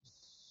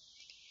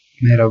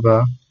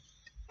Merhaba.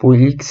 Bu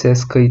ilk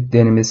ses kayıt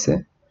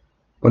denemesi.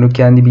 Bunu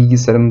kendi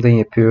bilgisayarımdan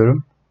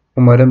yapıyorum.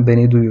 Umarım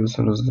beni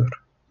duyuyorsunuzdur.